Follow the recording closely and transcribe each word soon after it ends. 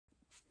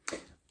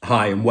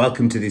Hi and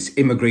welcome to this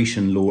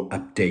immigration law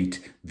update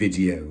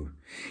video.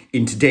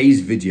 In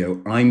today's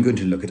video, I'm going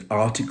to look at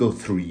Article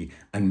 3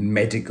 and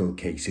medical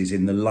cases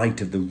in the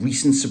light of the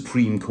recent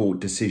Supreme Court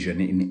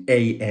decision in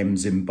AM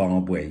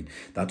Zimbabwe.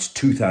 That's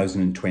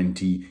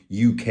 2020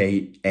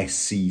 UK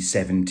SC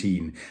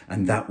 17,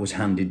 and that was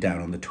handed down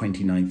on the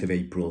 29th of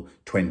April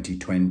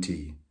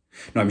 2020.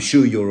 Now, I'm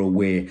sure you're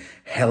aware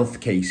health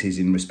cases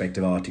in respect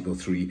of Article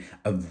 3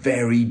 are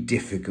very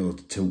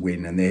difficult to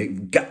win, and they're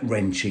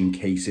gut-wrenching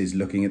cases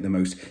looking at the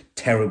most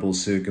terrible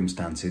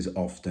circumstances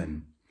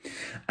often.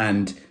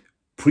 And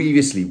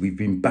previously, we've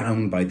been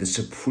bound by the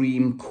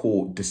Supreme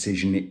Court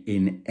decision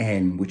in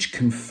N, which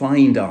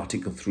confined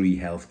Article 3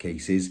 health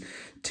cases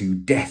to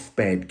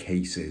deathbed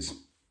cases.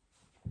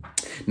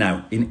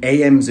 Now, in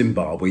AM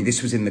Zimbabwe,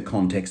 this was in the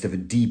context of a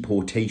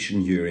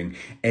deportation hearing.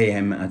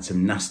 AM had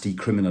some nasty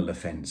criminal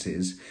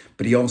offences,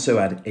 but he also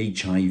had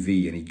HIV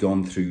and he'd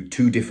gone through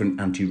 2 different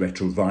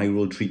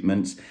antiretroviral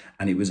treatments,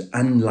 and it was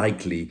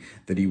unlikely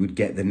that he would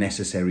get the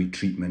necessary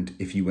treatment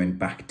if he went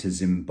back to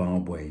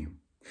Zimbabwe.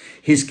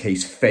 His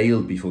case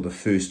failed before the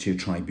first-tier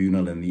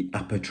tribunal and the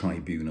upper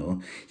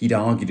tribunal. He'd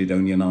argued it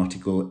only on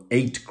Article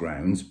 8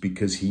 grounds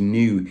because he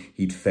knew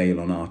he'd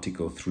fail on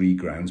Article 3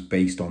 grounds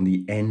based on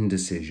the N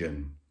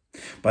decision.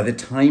 By the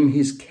time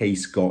his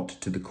case got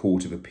to the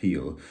Court of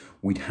Appeal,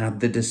 we'd had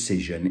the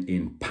decision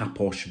in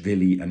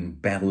Paposhvili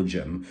and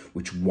Belgium,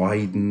 which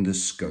widened the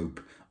scope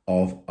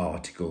of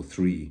Article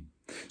 3.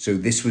 So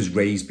this was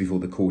raised before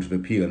the Court of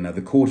Appeal. Now,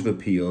 the Court of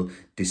Appeal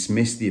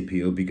dismissed the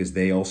appeal because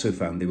they also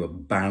found they were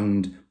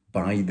bound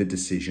by the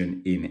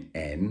decision in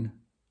N.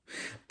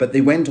 But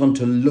they went on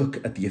to look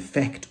at the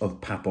effect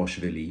of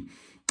Paposhvili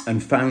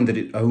and found that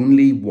it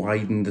only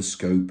widened the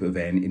scope of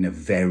N in a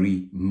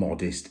very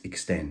modest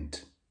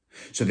extent.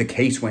 So the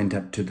case went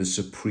up to the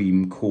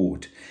Supreme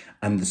Court,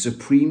 and the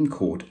Supreme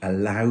Court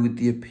allowed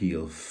the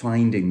appeal,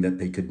 finding that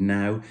they could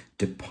now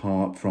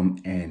depart from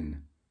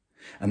N,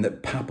 and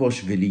that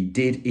Paposhvili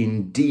did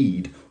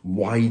indeed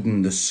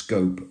widen the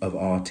scope of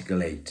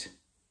Article 8.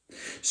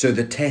 So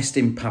the test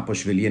in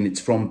Paposhvili, and it's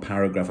from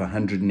paragraph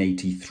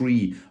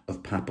 183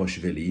 of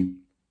Paposhvili,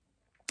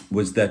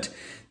 was that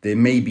there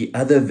may be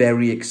other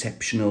very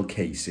exceptional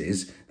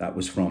cases, that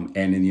was from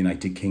N in the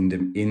United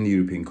Kingdom in the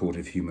European Court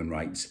of Human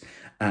Rights,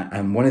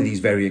 and one of these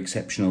very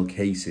exceptional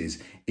cases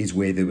is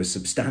where there were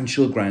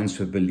substantial grounds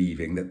for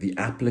believing that the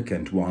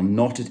applicant, while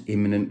not at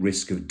imminent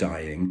risk of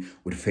dying,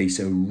 would face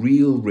a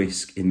real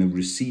risk in the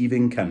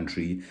receiving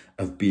country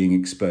of being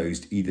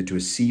exposed either to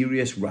a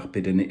serious,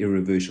 rapid and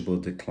irreversible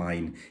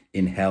decline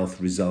in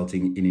health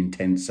resulting in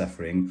intense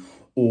suffering,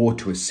 or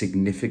to a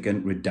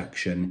significant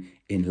reduction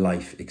in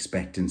life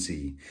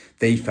expectancy.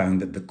 They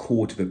found that the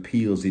Court of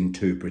Appeal's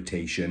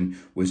interpretation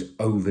was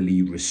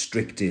overly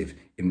restrictive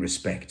in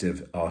respect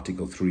of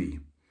Article 3.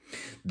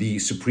 The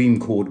Supreme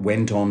Court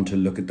went on to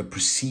look at the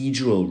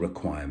procedural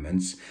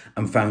requirements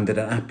and found that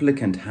an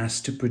applicant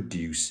has to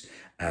produce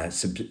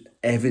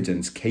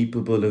evidence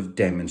capable of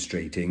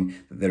demonstrating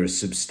that there are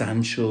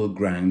substantial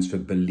grounds for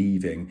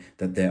believing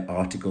that their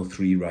Article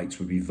 3 rights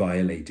would be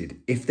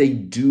violated. If they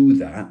do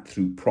that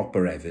through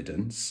proper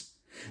evidence,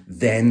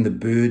 then the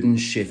burden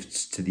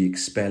shifts to the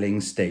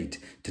expelling state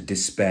to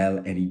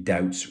dispel any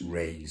doubts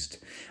raised.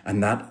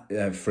 And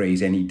that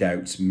phrase, any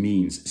doubts,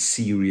 means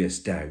serious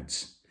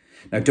doubts.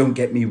 Now, don't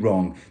get me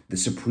wrong, the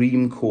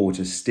Supreme Court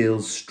has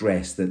still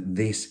stressed that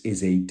this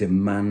is a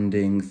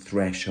demanding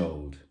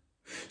threshold.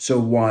 So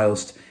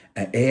whilst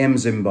AM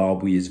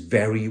Zimbabwe is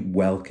very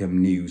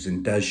welcome news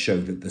and does show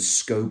that the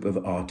scope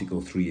of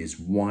Article 3 is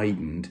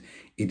widened,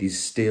 it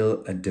is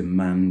still a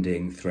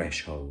demanding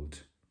threshold.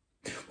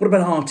 What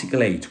about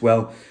Article 8?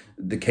 Well,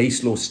 the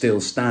case law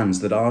still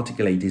stands that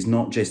Article 8 is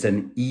not just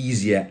an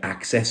easier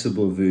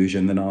accessible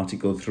version than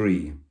Article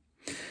 3.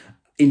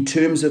 In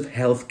terms of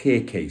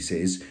healthcare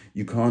cases,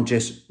 you can't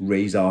just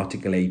raise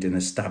Article 8 and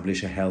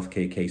establish a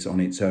healthcare case on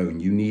its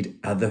own. You need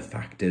other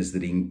factors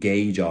that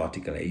engage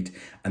Article 8,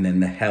 and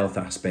then the health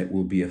aspect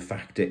will be a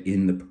factor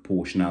in the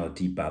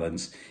proportionality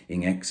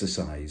balancing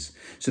exercise.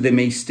 So there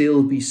may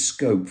still be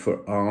scope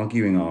for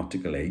arguing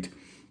Article 8,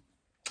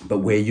 but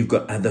where you've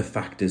got other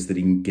factors that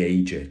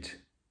engage it.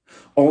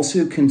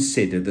 Also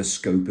consider the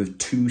scope of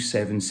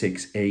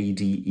 276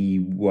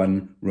 ADE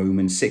 1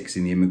 Roman 6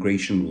 in the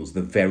immigration rules,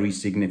 the very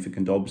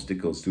significant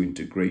obstacles to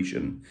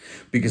integration,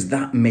 because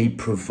that may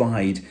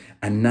provide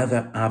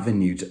another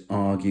avenue to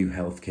argue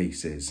health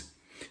cases.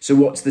 So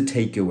what's the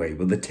takeaway?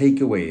 Well, the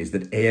takeaway is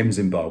that AM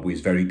Zimbabwe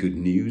is very good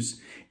news.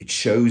 It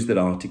shows that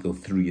Article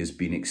 3 has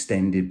been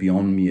extended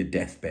beyond mere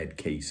deathbed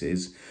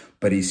cases,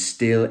 but is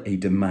still a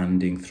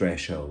demanding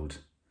threshold.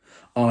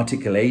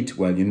 Article 8,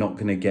 well, you're not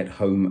going to get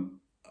home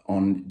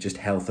on just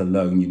health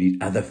alone. You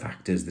need other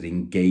factors that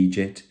engage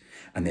it,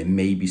 and there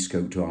may be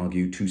scope to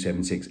argue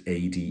 276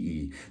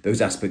 ADE.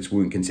 Those aspects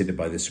weren't considered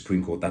by the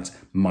Supreme Court. That's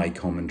my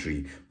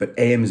commentary. But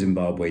AM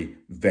Zimbabwe,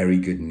 very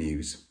good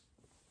news.